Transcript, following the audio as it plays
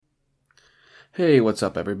Hey, what's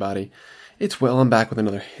up, everybody? It's Will. I'm back with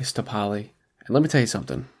another Histopoly. And let me tell you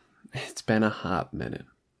something. It's been a hot minute.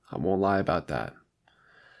 I won't lie about that.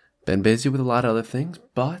 Been busy with a lot of other things,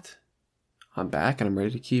 but I'm back and I'm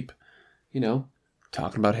ready to keep,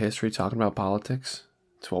 talking about history, talking about politics.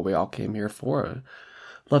 It's what we all came here for.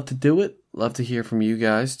 Love to do it. Love to hear from you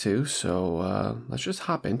guys, too. So let's just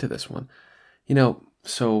hop into this one.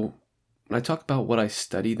 So when I talk about what I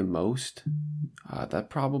study the most, that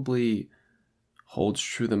probably holds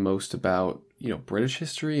true the most about, British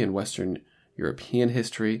history and Western European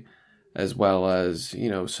history, as well as,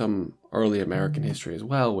 some early American history as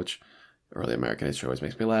well, which early American history always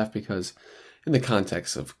makes me laugh because in the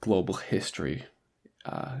context of global history,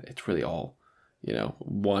 it's really all,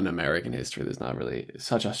 one American history. There's not really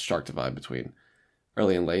such a stark divide between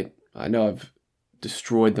early and late. I know I've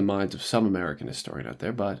destroyed the minds of some American historian out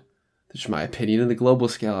there, but that's just my opinion. In the global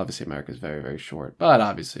scale, obviously America is very, very short, but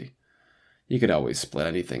obviously you could always split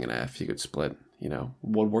anything in half. You could split,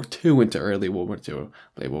 World War II into early World War II,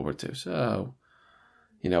 late World War II. So,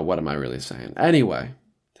 what am I really saying? Anyway,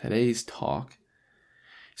 today's talk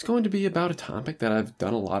is going to be about a topic that I've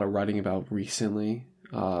done a lot of writing about recently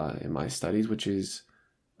in my studies, which is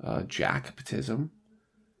Jacobitism.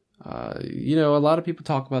 A lot of people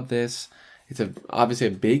talk about this. It's obviously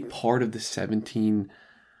a big part of the 1700s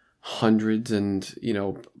and,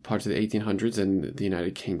 parts of the 1800s in the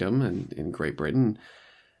United Kingdom and in Great Britain.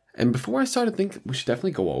 And before I start, I think we should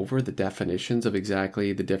definitely go over the definitions of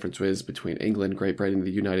exactly the differences between England, Great Britain, and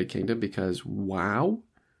the United Kingdom, because wow,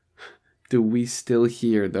 do we still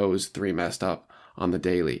hear those three messed up on the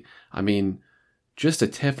daily. I mean, just a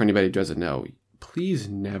tip for anybody who doesn't know, please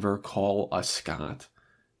never call a Scot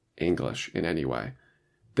English in any way.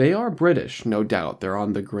 They are British, no doubt. They're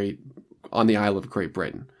on the Isle of Great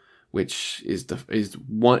Britain, which is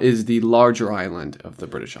the larger island of the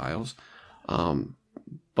British Isles.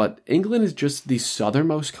 But England is just the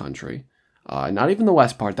southernmost country, not even the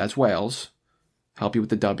west part. That's Wales. Help you with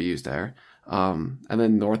the W's there. And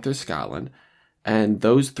then north is Scotland, and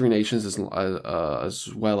those three nations,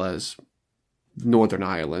 as well as Northern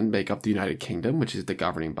Ireland, make up the United Kingdom, which is the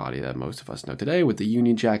governing body that most of us know today, with the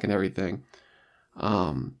Union Jack and everything.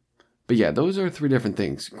 But yeah, those are three different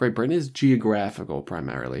things. Great Britain is geographical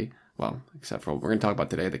primarily. Well, except for what we're going to talk about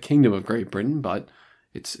today, the Kingdom of Great Britain, but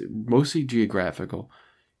it's mostly geographical.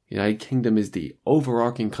 United Kingdom is the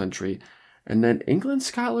overarching country. And then England,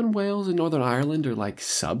 Scotland, Wales, and Northern Ireland are like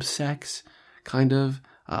subsects, kind of.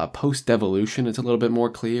 Post-devolution, it's a little bit more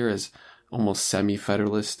clear as almost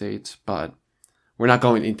semi-federalist states. But we're not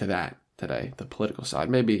going into that today, the political side.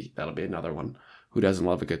 Maybe that'll be another one. Who doesn't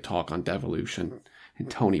love a good talk on devolution and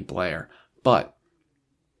Tony Blair? But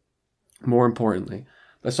more importantly,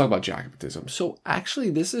 let's talk about Jacobitism. So actually,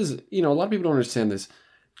 this is, a lot of people don't understand this.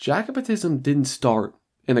 Jacobitism didn't start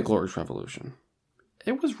in the Glorious Revolution.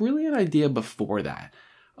 It was really an idea before that.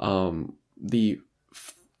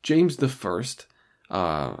 James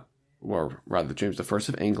I, or rather James I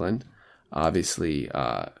of England, obviously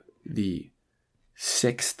the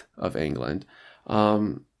 6th of England,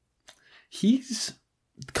 he's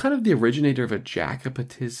kind of the originator of a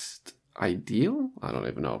Jacobitist ideal. I don't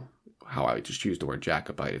even know how I just used the word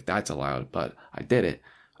Jacobite, if that's allowed, but I did it.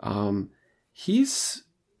 He's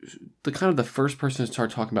the first person to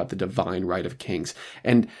start talking about the divine right of kings.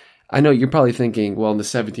 And I know you're probably thinking, well, in the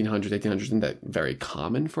 1700s, 1800s, isn't that very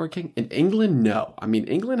common for a king? In England, no. I mean,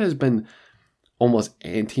 England has been almost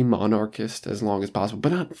anti-monarchist as long as possible,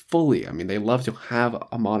 but not fully. I mean, they love to have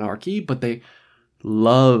a monarchy, but they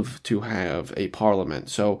love to have a parliament.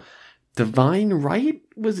 So divine right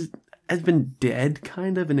has been dead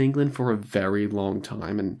kind of in England for a very long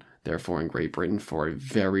time, and therefore in Great Britain for a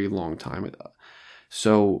very long time.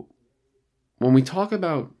 So when we talk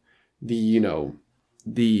about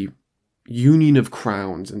the Union of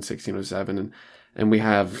Crowns in 1607, and we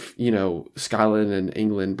have, Scotland and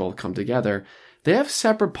England both come together, they have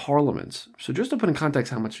separate parliaments. So just to put in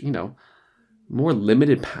context how much, more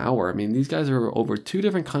limited power. I mean, these guys are over two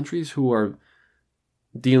different countries who are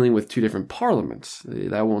dealing with two different parliaments.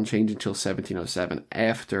 That won't change until 1707,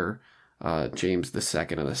 after James II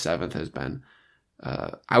and the Seventh has been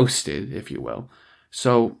ousted, if you will.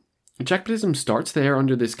 So Jacobitism starts there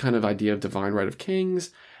under this kind of idea of divine right of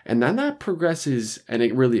kings, and then that progresses and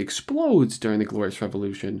it really explodes during the Glorious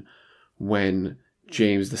Revolution when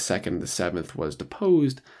James II and the Seventh was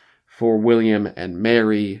deposed for William and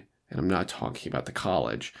Mary, and I'm not talking about the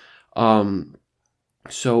college.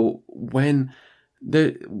 So when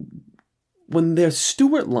the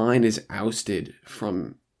Stuart line is ousted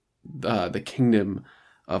from the Kingdom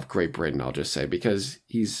of Great Britain, I'll just say, because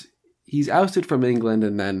he's ousted from England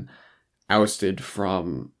and then ousted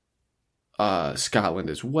from Scotland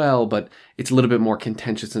as well, but it's a little bit more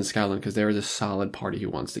contentious in Scotland because there is a solid party who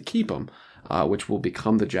wants to keep him, which will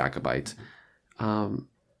become the Jacobites.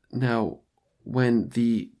 Now, when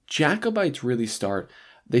the Jacobites really start,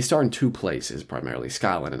 they start in two places, primarily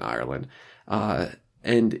Scotland and Ireland.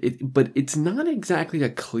 But it's not exactly a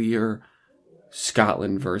clear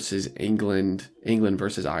Scotland versus England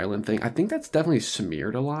versus Ireland thing. I think that's definitely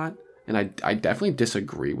smeared a lot, and I definitely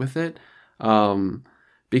disagree with it,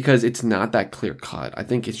 because it's not that clear cut. I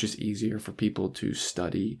think it's just easier for people to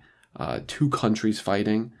study two countries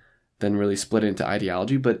fighting than really split it into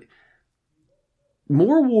ideology. But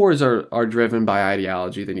more wars are driven by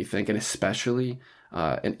ideology than you think, and especially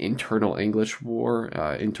an internal English war,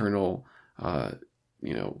 internal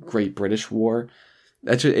Great British War.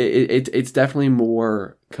 It's definitely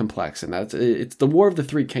more complex, and it's the War of the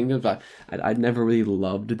Three Kingdoms. I never really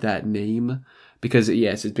loved that name because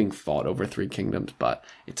yes, it's being fought over three kingdoms, but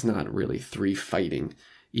it's not really three fighting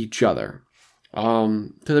each other.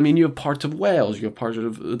 Because you have parts of Wales, you have parts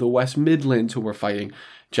of the West Midlands who were fighting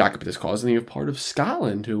Jacobitist cause, and then you have part of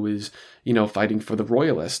Scotland who is fighting for the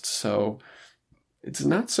Royalists. So it's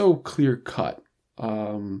not so clear cut.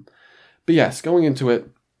 But yes, going into it,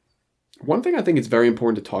 one thing I think it's very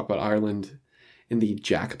important to talk about Ireland in the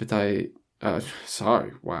Jacobite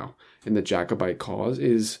cause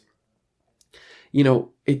is,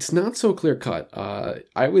 it's not so clear cut. I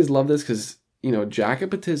always love this because,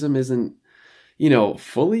 Jacobitism isn't,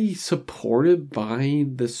 fully supported by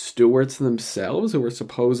the Stuarts themselves, who are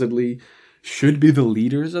supposedly should be the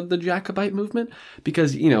leaders of the Jacobite movement,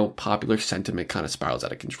 because, popular sentiment kind of spirals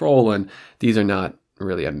out of control, and these are not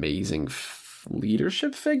really amazing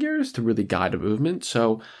leadership figures to really guide a movement.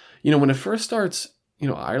 So, when it first starts,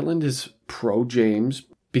 Ireland is pro James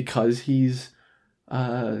because he's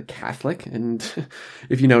Catholic, and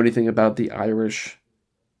if you know anything about the Irish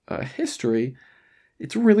history,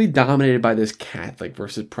 it's really dominated by this Catholic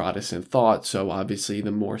versus Protestant thought. So obviously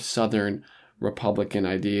the more Southern Republican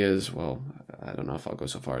ideas, well, I don't know if I'll go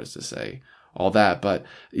so far as to say all that, but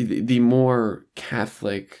the more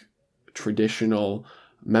Catholic traditional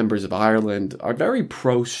members of Ireland are very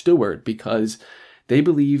pro-Stuart because they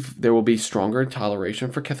believe there will be stronger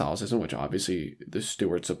toleration for Catholicism, which obviously the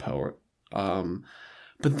Stuarts support.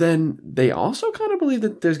 But then they also kind of believe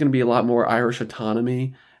that there's going to be a lot more Irish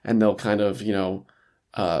autonomy, and they'll kind of,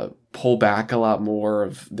 pull back a lot more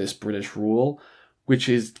of this British rule, which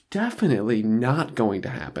is definitely not going to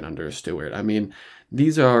happen under a Stuart.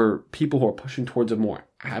 These are people who are pushing towards a more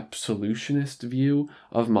absolutionist view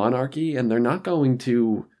of monarchy, and they're not going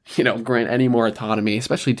to, grant any more autonomy,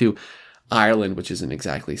 especially to Ireland, which isn't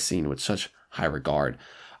exactly seen with such high regard.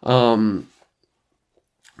 But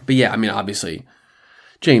yeah, obviously,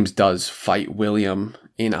 James does fight William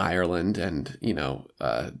in Ireland, and,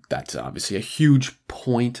 that's obviously a huge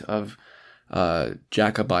point of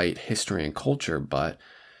Jacobite history and culture, but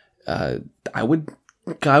I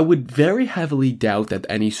would very heavily doubt that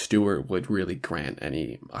any Stuart would really grant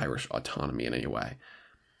any Irish autonomy in any way.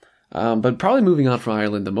 But probably moving on from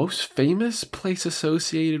Ireland, the most famous place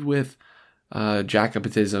associated with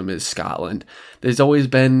Jacobitism is Scotland. There's always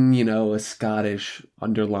been, a Scottish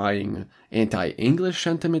underlying anti-English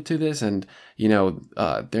sentiment to this, and,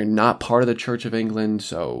 they're not part of the Church of England,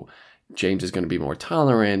 so James is going to be more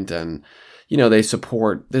tolerant, and, there's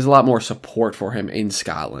a lot more support for him in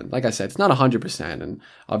Scotland. Like I said, it's not 100%, and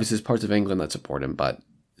obviously there's parts of England that support him, but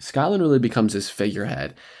Scotland really becomes his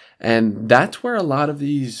figurehead, and that's where a lot of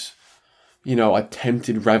these,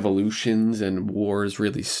 attempted revolutions and wars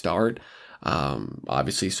really start.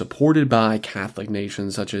 Obviously supported by Catholic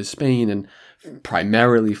nations such as Spain and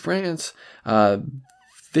primarily France.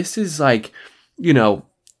 This is like, how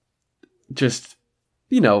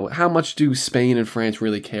much do Spain and France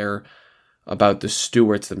really care about the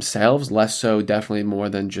Stuarts themselves? Less so, definitely more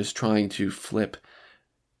than just trying to flip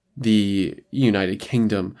the United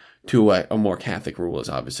Kingdom to a more Catholic rule is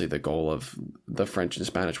obviously the goal of the French and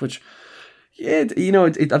Spanish, which I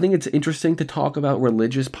think it's interesting to talk about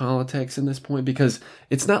religious politics in this point, because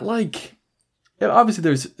it's not like, obviously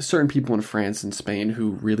there's certain people in France and Spain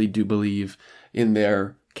who really do believe in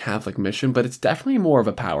their Catholic mission, but it's definitely more of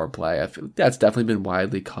a power play. I feel that's definitely been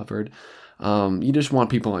widely covered. You just want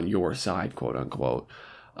people on your side, quote unquote.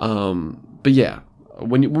 But yeah,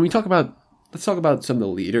 when we talk about, let's talk about some of the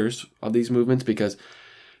leaders of these movements, because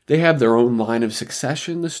they have their own line of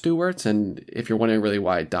succession, the Stuarts, and if you're wondering really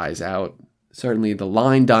why it dies out, certainly the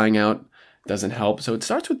line dying out doesn't help. So it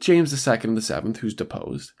starts with James II the Seventh, who's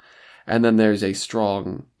deposed. And then there's a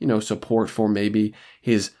strong, support for maybe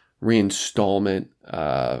his reinstallment,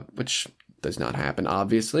 which does not happen,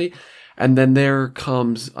 obviously. And then there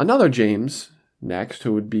comes another James next,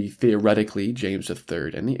 who would be theoretically James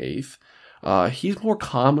III and the Eighth. He's more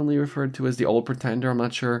commonly referred to as the Old Pretender. I'm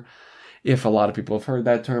not sure if a lot of people have heard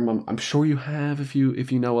that term. I'm sure you have if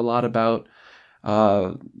you know a lot about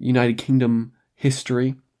United Kingdom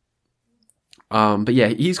history. But yeah,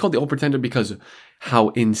 he's called the Old Pretender because of how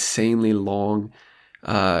insanely long,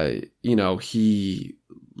 he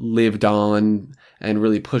lived on and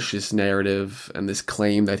really pushed this narrative and this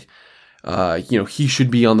claim that, he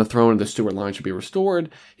should be on the throne and the Stuart line should be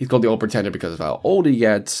restored. He's called the Old Pretender because of how old he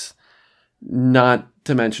gets, not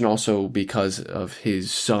to mention also because of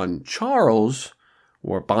his son Charles,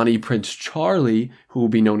 or Bonnie Prince Charlie, who will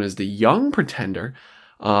be known as the Young Pretender,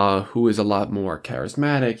 who is a lot more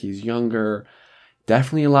charismatic. He's younger,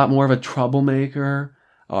 definitely a lot more of a troublemaker,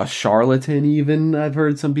 a charlatan even, I've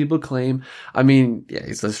heard some people claim. I mean, yeah,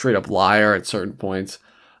 he's a straight up liar at certain points.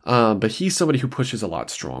 But he's somebody who pushes a lot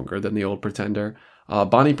stronger than the Old Pretender.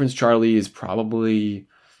 Bonnie Prince Charlie is probably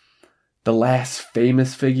the last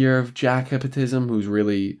famous figure of Jacobitism who's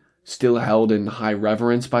really still held in high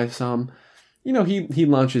reverence by some. He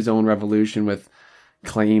launched his own revolution with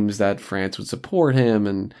claims that France would support him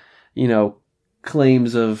and,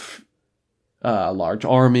 claims of a large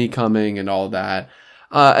army coming and all that.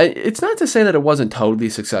 It's not to say that it wasn't totally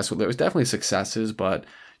successful. There was definitely successes, but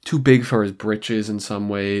too big for his britches in some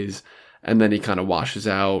ways. And then he kind of washes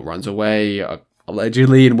out, runs away,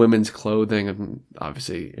 allegedly in women's clothing. And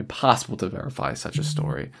obviously impossible to verify such a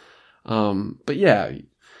story. But yeah,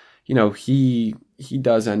 he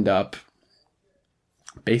does end up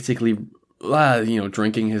basically,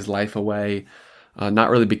 drinking his life away, not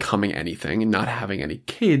really becoming anything and not having any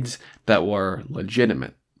kids that were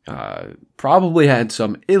legitimate. Probably had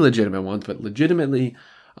some illegitimate ones, but legitimately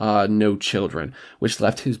no children, which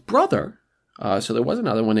left his brother. So there was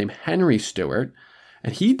another one named Henry Stuart,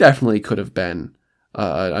 and he definitely could have been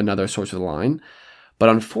another source of the line. But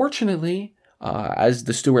unfortunately, as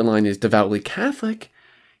the Stuart line is devoutly Catholic,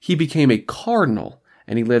 he became a cardinal,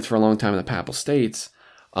 and he lived for a long time in the Papal States,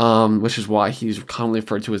 which is why he's commonly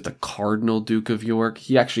referred to as the Cardinal Duke of York.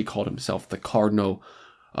 He actually called himself the Cardinal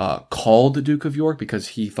called the Duke of York because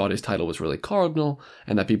he thought his title was really cardinal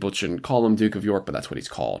and that people shouldn't call him Duke of York, but that's what he's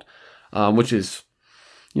called, which is,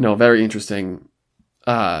 very interesting,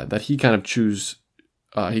 that he kind of chose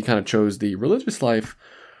the religious life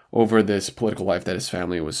over this political life that his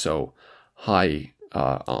family was so high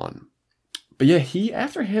on. But yeah,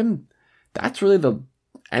 after him, that's really the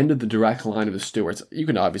end of the direct line of the Stuarts. You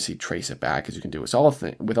can obviously trace it back, as you can do with all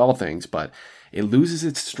things, but it loses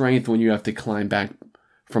its strength when you have to climb back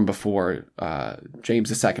from before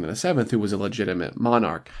James II and the Seventh, who was a legitimate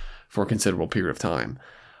monarch for a considerable period of time.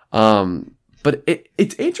 But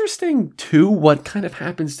it's interesting, too, what kind of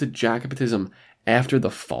happens to Jacobitism after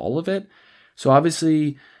the fall of it. So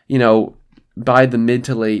obviously, by the mid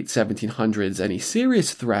to late 1700s, any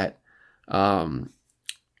serious threat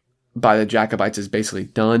by the Jacobites is basically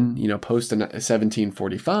done. Post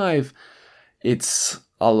 1745, it's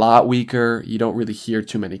a lot weaker. You don't really hear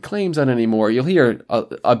too many claims on it anymore. You'll hear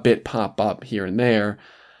a bit pop up here and there.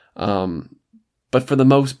 But for the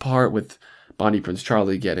most part, with Bonnie Prince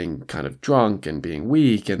Charlie getting kind of drunk and being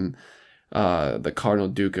weak, and the Cardinal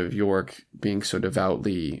Duke of York being so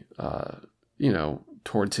devoutly,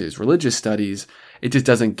 towards his religious studies, it just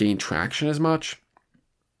doesn't gain traction as much.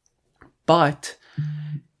 But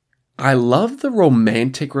I love the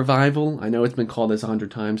romantic revival, I know it's been called this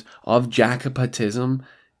 100 times, of Jacobitism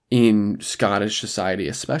in Scottish society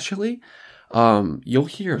especially. You'll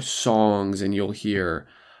hear songs and you'll hear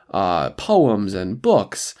poems and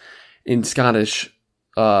books in Scottish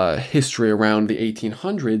history around the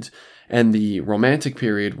 1800s and the Romantic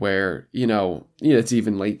period where, it's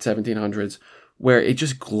even late 1700s, where it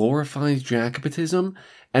just glorifies Jacobitism,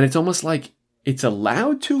 and it's almost like it's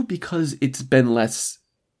allowed to because it's been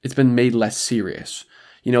made less serious.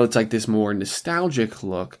 It's like this more nostalgic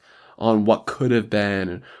look on what could have been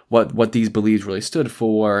and what these beliefs really stood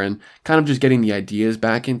for, and kind of just getting the ideas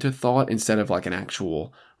back into thought instead of like an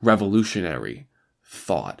actual revolutionary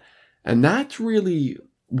thought. And that's really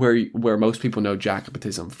where most people know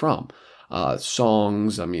Jacobitism from.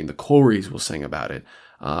 Songs, the Corys will sing about it.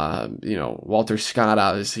 Walter Scott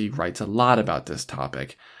obviously writes a lot about this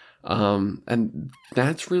topic. And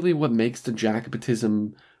that's really what makes the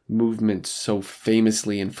Jacobitism movement so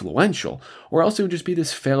famously influential, or else it would just be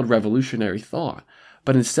this failed revolutionary thought.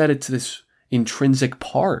 But instead, it's this intrinsic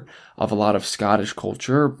part of a lot of Scottish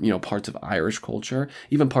culture, parts of Irish culture,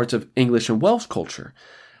 even parts of English and Welsh culture.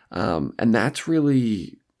 And that's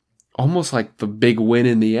really almost like the big win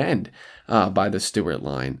in the end by the Stuart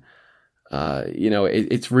line.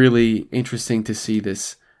 It's really interesting to see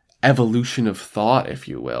this evolution of thought, if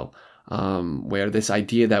you will, where this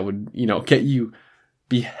idea that would, get you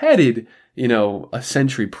beheaded, a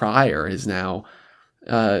century prior is now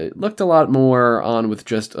looked a lot more on with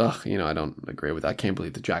just, I don't agree with that. I can't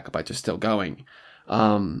believe the Jacobites are still going.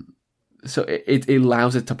 So it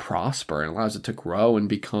allows it to prosper and allows it to grow and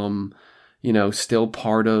become, still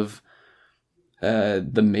part of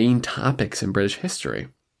the main topics in British history.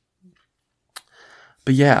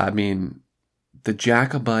 But yeah, I mean, the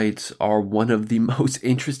Jacobites are one of the most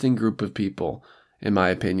interesting group of people, in my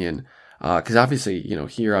opinion. Because obviously,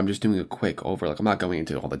 here I'm just doing a quick over, I'm not going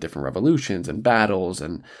into all the different revolutions and battles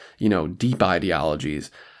and, deep ideologies,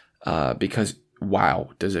 because wow,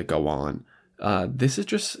 does it go on. This is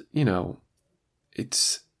just,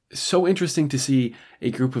 it's so interesting to see a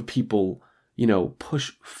group of people,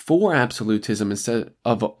 push for absolutism instead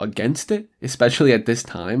of against it, especially at this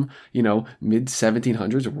time, mid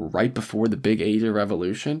 1700s, right before the big Asian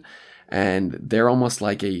revolution. And they're almost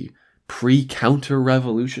like a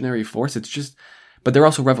pre-counter-revolutionary force. But they're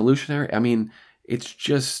also revolutionary. I mean, it's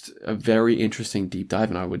just a very interesting deep dive,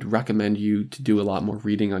 and I would recommend you to do a lot more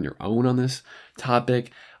reading on your own on this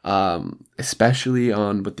topic, especially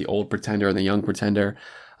on with the Old Pretender and the Young Pretender.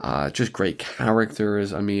 Just great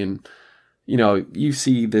characters. I mean, you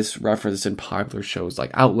see this reference in popular shows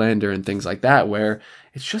like Outlander and things like that, where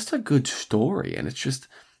it's just a good story, and it's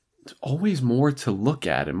always more to look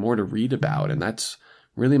at and more to read about, and that's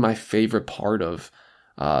really my favorite part of,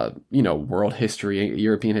 world history,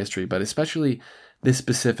 European history, but especially this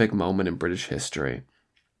specific moment in British history.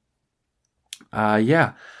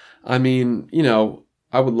 Yeah, I mean,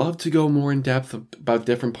 I would love to go more in depth about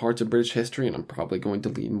different parts of British history, and I'm probably going to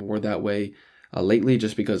lean more that way lately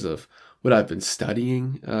just because of what I've been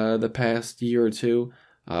studying the past year or two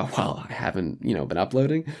while I haven't, been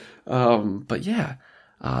uploading. But yeah,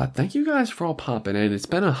 thank you guys for all popping in. It's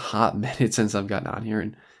been a hot minute since I've gotten on here,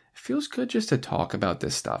 and it feels good just to talk about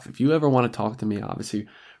this stuff. If you ever want to talk to me, obviously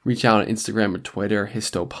reach out on Instagram or Twitter,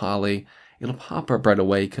 Histopoly. It'll pop up right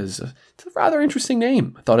away because it's a rather interesting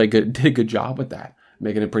name. I thought I did a good job with that,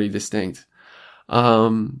 making it pretty distinct.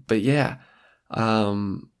 But yeah,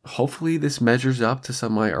 hopefully this measures up to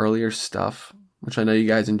some of my earlier stuff, which I know you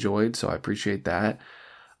guys enjoyed, so I appreciate that.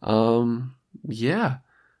 Yeah.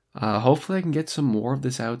 Hopefully I can get some more of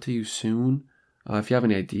this out to you soon. If you have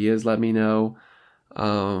any ideas, let me know.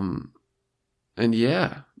 And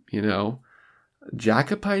yeah,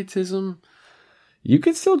 Jacobitism, you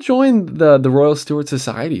can still join the Royal Stuart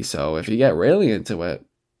Society. So if you get really into it,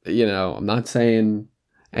 I'm not saying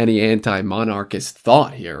any anti-monarchist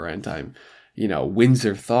thought here or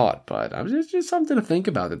anti-Windsor thought, but it's just something to think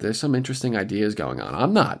about, that there's some interesting ideas going on.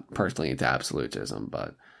 I'm not personally into absolutism,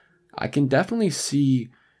 but I can definitely see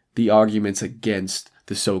the arguments against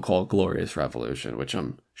the so-called Glorious Revolution, which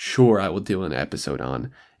I'm sure I will do an episode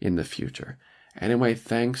on in the future. Anyway,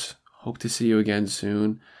 thanks. Hope to see you again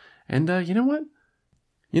soon. And you know what?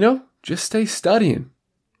 Just stay studying.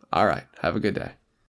 All right. Have a good day.